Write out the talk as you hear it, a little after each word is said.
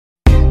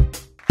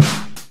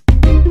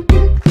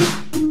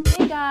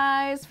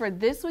guys, for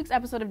this week's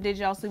episode of Did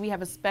Y'all See, we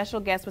have a special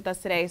guest with us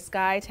today,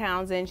 Skye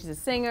Townsend. She's a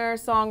singer,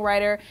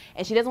 songwriter,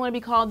 and she doesn't want to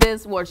be called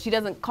this, or she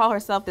doesn't call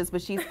herself this,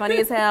 but she's funny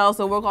as hell,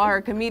 so we'll call her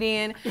a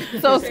comedian.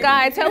 So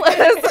Skye, tell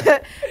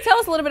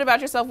us a little bit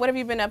about yourself. What have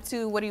you been up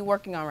to? What are you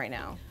working on right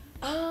now?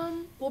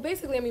 Well,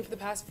 basically, I mean, for the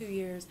past few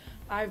years,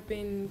 I've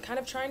been kind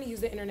of trying to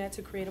use the internet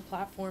to create a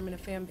platform and a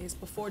fan base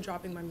before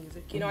dropping my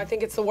music. You know, I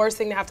think it's the worst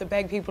thing to have to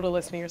beg people to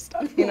listen to your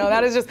stuff. You know,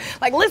 that is just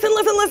like, listen,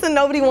 listen, listen.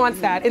 Nobody wants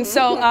that. And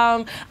so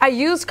I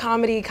used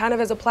comedy kind of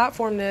as a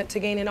platform to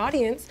gain an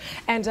audience.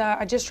 And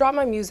I just dropped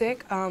my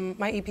music.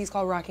 My EP is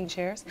called Rocking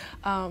Chairs.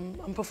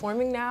 I'm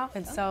performing now.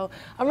 And so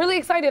I'm really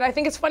excited. I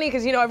think it's funny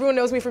because, you know, everyone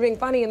knows me for being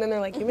funny. And then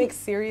they're like, you make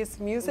serious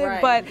music.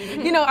 Right. But,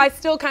 you know, I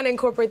still kind of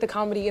incorporate the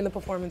comedy in the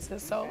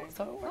performances. So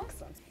it works.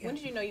 Yeah. When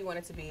did you know you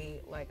wanted to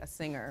be like a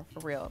singer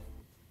for real?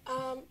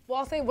 Well,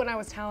 I'll say when I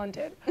was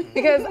talented,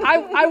 because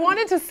I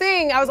wanted to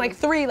sing. I was like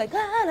 3, like, la,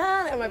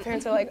 la, and my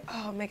parents were like,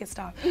 oh, make it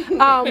stop.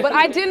 But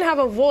I didn't have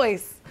a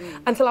voice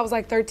until I was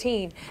like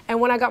 13. And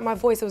when I got my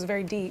voice, it was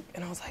very deep.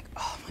 And I was like,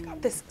 oh my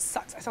God, this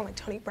sucks. I sound like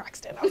Toni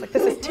Braxton. I was like,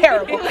 this is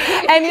terrible.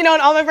 And, you know,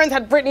 and all my friends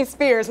had Britney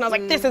Spears. And I was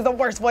like, this is the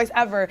worst voice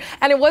ever.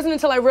 And it wasn't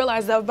until I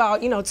realized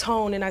about, you know,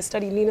 tone, and I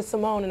studied Nina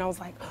Simone. And I was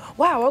like,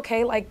 wow,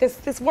 okay, like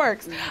this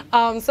works.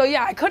 So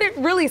yeah, I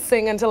couldn't really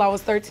sing until I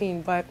was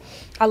 13, but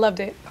I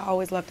loved it. I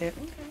always loved it.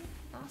 Okay.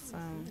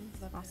 Awesome.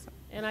 Awesome.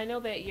 And I know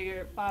that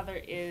your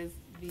father is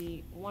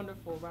the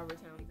wonderful Robert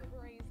Townsend.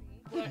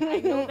 But I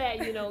know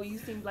that, you know, you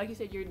seem, like you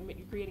said, you're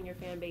creating your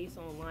fan base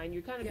online.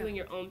 You're kind of doing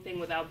your own thing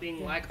without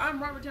being like,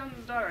 I'm Robert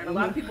Townsend's daughter. And a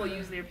lot of people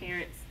use their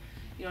parents'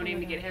 name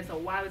to get ahead. So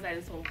why was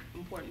that so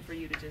important for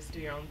you to just do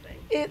your own thing?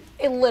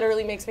 It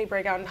literally makes me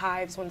break out in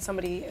hives when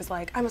somebody is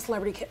like, I'm a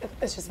celebrity kid.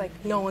 It's just like,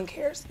 no one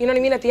cares. You know what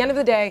I mean? At the end of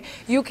the day,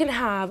 you can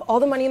have all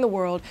the money in the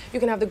world. You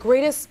can have the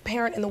greatest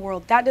parent in the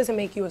world. That doesn't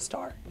make you a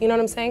star. You know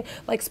what I'm saying?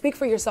 Like, speak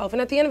for yourself.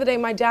 And at the end of the day,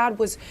 my dad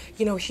was,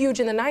 you know,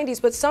 huge in the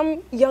 90s. But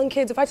some young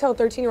kids, if I tell a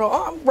 13-year-old,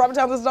 oh, I'm Robert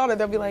Townsend's daughter,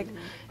 they'll be like,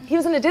 he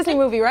was in a Disney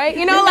movie, right?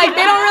 You know, like,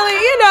 they don't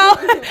really, you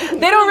know,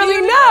 they don't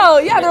really know.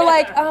 Yeah, they're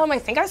like, I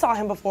think I saw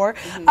him before.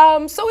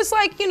 So it's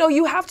like, you know,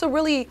 you have to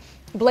really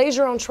blaze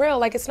your own trail.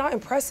 Like, it's not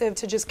impressive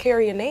to just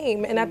carry a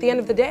name. And at the end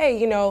of the day,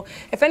 you know,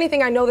 if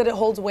anything, I know that it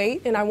holds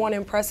weight and I want to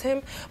impress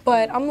him.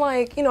 But I'm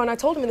like, you know, and I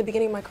told him in the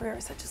beginning of my career, I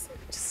said, just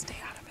stay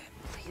out of it,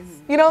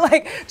 please. You know,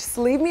 like, just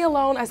leave me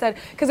alone. I said,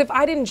 because if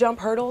I didn't jump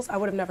hurdles, I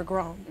would have never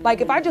grown.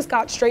 Like, if I just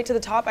got straight to the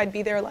top, I'd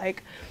be there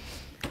like,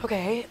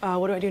 okay,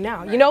 what do I do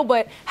now? You know,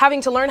 but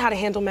having to learn how to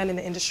handle men in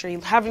the industry,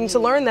 having to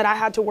learn that I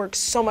had to work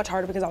so much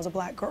harder because I was a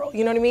black girl,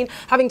 you know what I mean?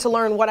 Having to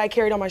learn what I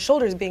carried on my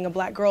shoulders being a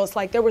black girl, it's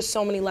like there were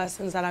so many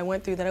lessons that I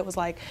went through that it was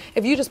like,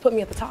 if you just put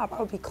me at the top, I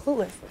would be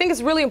clueless. I think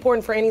it's really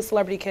important for any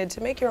celebrity kid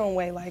to make your own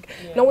way. Like,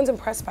 no one's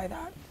impressed by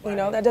that. You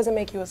know, that doesn't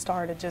make you a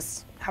star to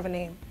just have a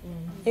name.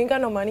 You ain't got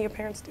no money, your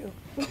parents do.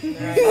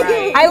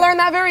 Right. I learned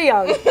that very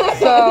young,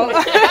 so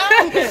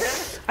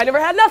I never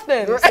had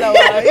nothing. So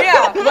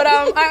yeah, but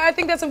I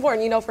think that's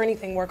important. You know, for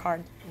anything, work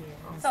hard.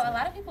 So a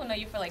lot of people know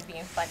you for like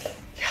being funny.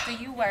 Do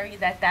you worry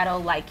that that'll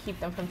like keep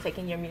them from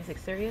taking your music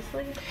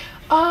seriously?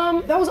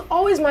 That was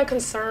always my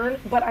concern,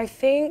 but I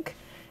think,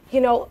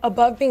 you know,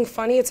 above being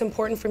funny, it's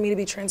important for me to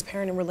be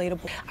transparent and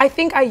relatable. I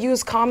think I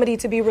use comedy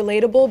to be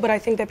relatable, but I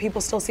think that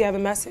people still see I have a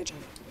message.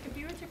 If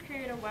you were to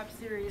create a web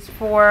series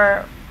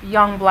for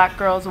young black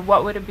girls,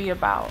 what would it be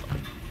about?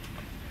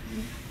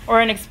 Or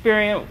an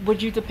experience,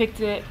 would you depict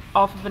it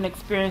off of an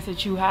experience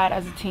that you had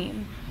as a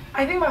teen?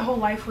 I think my whole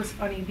life was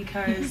funny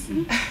because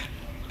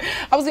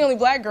I was the only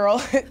black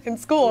girl in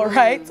school,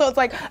 right? So it's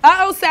like,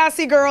 uh-oh,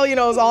 sassy girl, you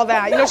know, it was all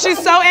that. You know, she's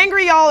so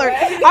angry, y'all. Or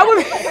I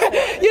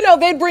would, you know,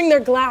 they'd bring their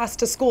glass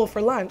to school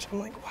for lunch. I'm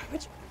like, why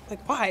would you?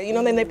 Like, why? You know,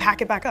 and then they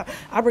pack it back up.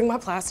 I bring my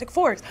plastic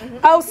forks.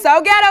 Oh,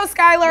 so ghetto,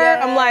 Skylar.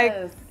 Yes. I'm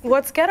like,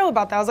 what's ghetto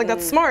about that? I was like,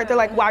 that's smart. They're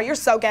like, wow, you're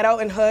so ghetto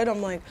and hood.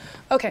 I'm like,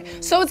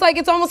 okay. So it's like,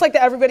 it's almost like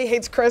the everybody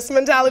hates Chris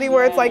mentality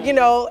where it's like, you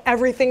know,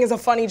 everything is a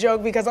funny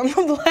joke because I'm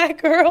a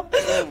black girl.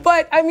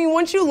 But I mean,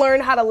 once you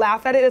learn how to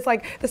laugh at it, it's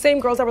like the same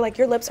girls that were like,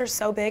 your lips are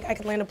so big, I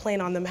could land a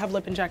plane on them, have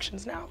lip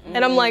injections now.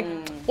 And I'm like,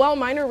 well,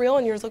 mine are real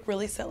and yours look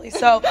really silly.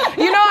 So,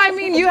 you know, I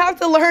mean, you have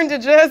to learn to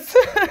just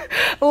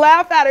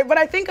laugh at it. But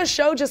I think a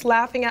show just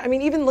laughing at, I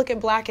mean, even look at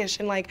Blackish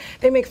and like,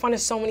 they make fun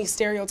of so many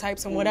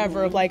stereotypes and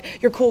whatever of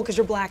like, you're cool because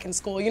you're black in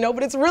school, you know,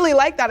 but it's really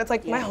like that. It's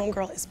like, my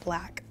homegirl is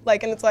black.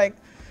 Like, and it's like,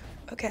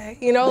 okay,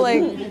 you know,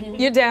 like,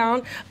 you're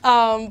down.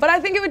 But I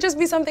think it would just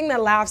be something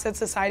that laughs at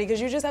society because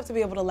you just have to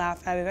be able to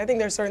laugh at it. I think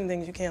there's certain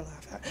things you can't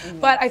laugh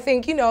at. But I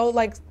think, you know,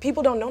 like,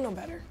 people don't know no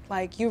better.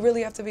 Like, you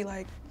really have to be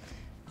like,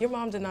 your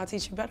mom did not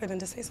teach you better than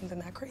to say something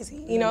that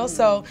crazy, you know?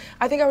 So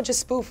I think I would just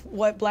spoof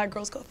what black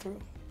girls go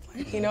through.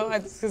 Like, you know,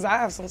 because I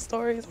have some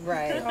stories.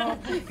 Right.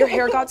 Your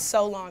hair got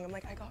so long. I'm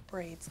like, I got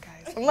braids,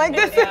 guys. I'm like,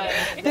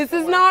 this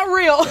is not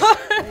real.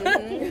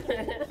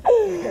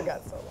 Your hair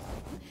got so long.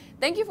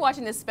 Thank you for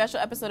watching this special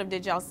episode of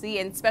Did Y'all See?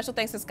 And special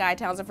thanks to Skye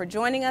Townsend for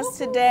joining us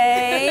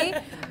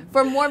today.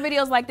 For more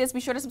videos like this,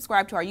 be sure to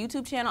subscribe to our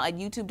YouTube channel at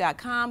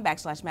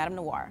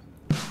youtube.com/MadameNoire.